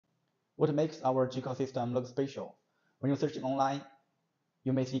What makes our Geeko system look special? When you're searching online,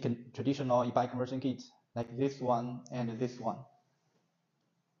 you may see traditional e-bike conversion kits like this one and this one.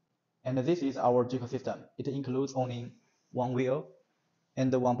 And this is our Geeko system. It includes only one wheel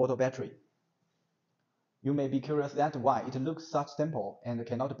and one bottle battery. You may be curious that why it looks such simple and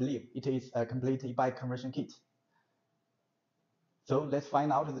cannot believe it is a complete e-bike conversion kit. So let's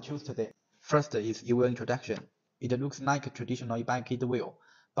find out the truth today. First is e-wheel introduction. It looks like a traditional e-bike kit wheel,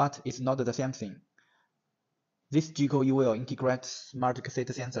 but it's not the same thing. This Geeko e-wheel integrates smart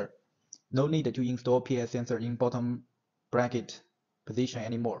cassette sensor. No need to install PS sensor in bottom bracket position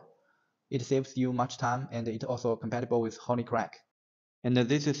anymore. It saves you much time and it's also compatible with Honey Crack. And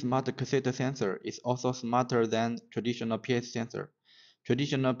this smart cassette sensor is also smarter than traditional PS sensor.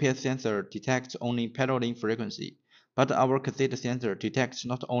 Traditional PS sensor detects only pedaling frequency, but our cassette sensor detects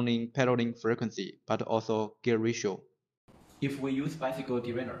not only pedaling frequency, but also gear ratio. If we use bicycle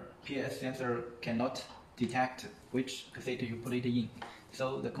derailleur, PS sensor cannot detect which cassette you put it in.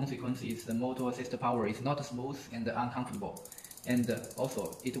 So the consequence is the motor assist power is not smooth and uncomfortable. And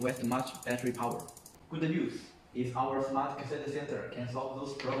also, it wastes much battery power. Good news is our smart cassette sensor can solve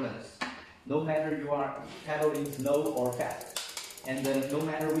those problems. No matter you are pedaling slow or fast, and no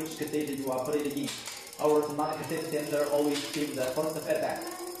matter which cassette you are putting in, our smart cassette sensor always gives the first feedback.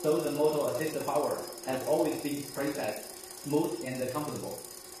 So the motor assist power has always been precise, smooth and comfortable.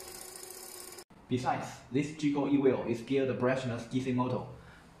 Besides, this Geeko e-wheel is geared brushless DC motor.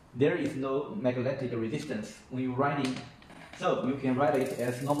 There is no magnetic resistance when you're riding, so you can ride it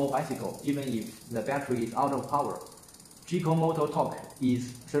as normal bicycle even if the battery is out of power. Geeko motor torque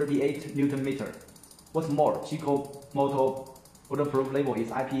is 38 Nm. What's more, Geeko motor waterproof label is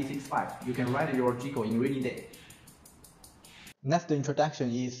IP65. You can ride your Geeko in rainy day. Next introduction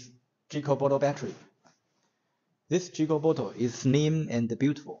is Geeko bottle battery. This Geeko bottle is slim and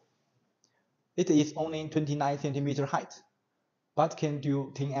beautiful. It is only 29 cm height, but can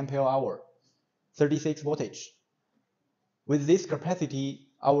do 10 ampere-hour, 36 voltage. With this capacity,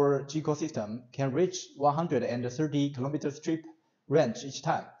 our Geeko system can reach 130 km trip range each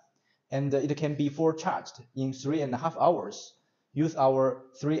time, and it can be full charged in 3.5 hours. Use our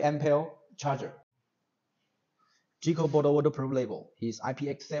 3 ampere charger. Geeko bottle waterproof label is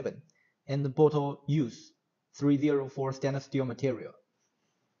IPX7, and the bottle use 304 stainless steel material.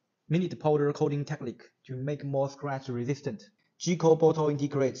 Minute powder coating technique to make more scratch resistant. Geeko bottle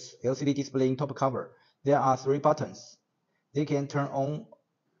integrates LCD display in top cover. There are 3 buttons. They can turn on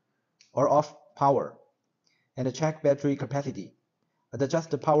or off power and check battery capacity.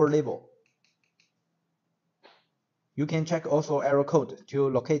 Adjust the power level. You can check also error code to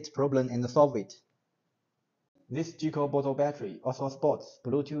locate problem and solve it. This Geeko bottle battery also supports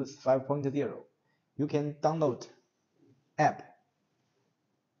Bluetooth 5.0. You can download app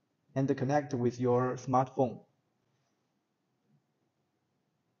and connect with your smartphone.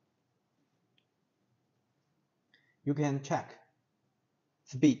 You can check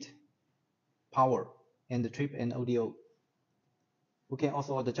speed, power, and trip and audio. You can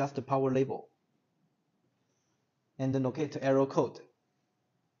also adjust the power level and locate error code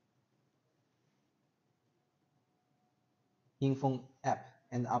in phone app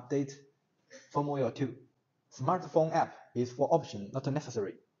and update firmware too. Smartphone app is for option, not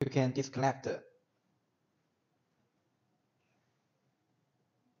necessary. You can disconnect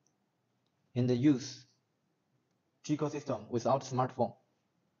and use Geeko system without smartphone.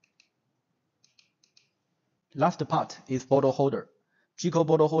 Last part is bottle holder. Geeko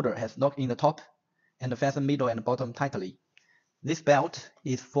bottle holder has lock in the top and fasten middle and bottom tightly. This belt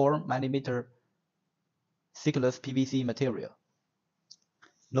is 4 mm thickless PVC material.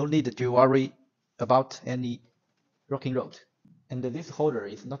 No need to worry about any rocking road. And this holder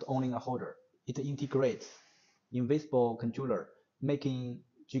is not only a holder, it integrates invisible controller, making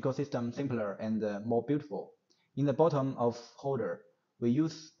Geeko system simpler and more beautiful. In the bottom of holder, we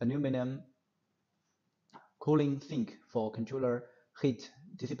use aluminum cooling sink for controller heat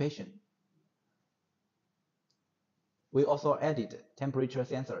dissipation. We also added temperature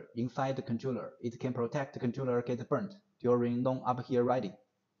sensor inside the controller. It can protect the controller get burnt during long uphill riding.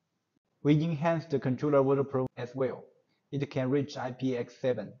 We enhanced the controller waterproof as well. It can reach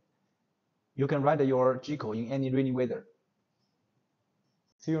IPX7. You can ride your Geeko in any rainy weather.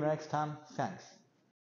 See you next time. Thanks.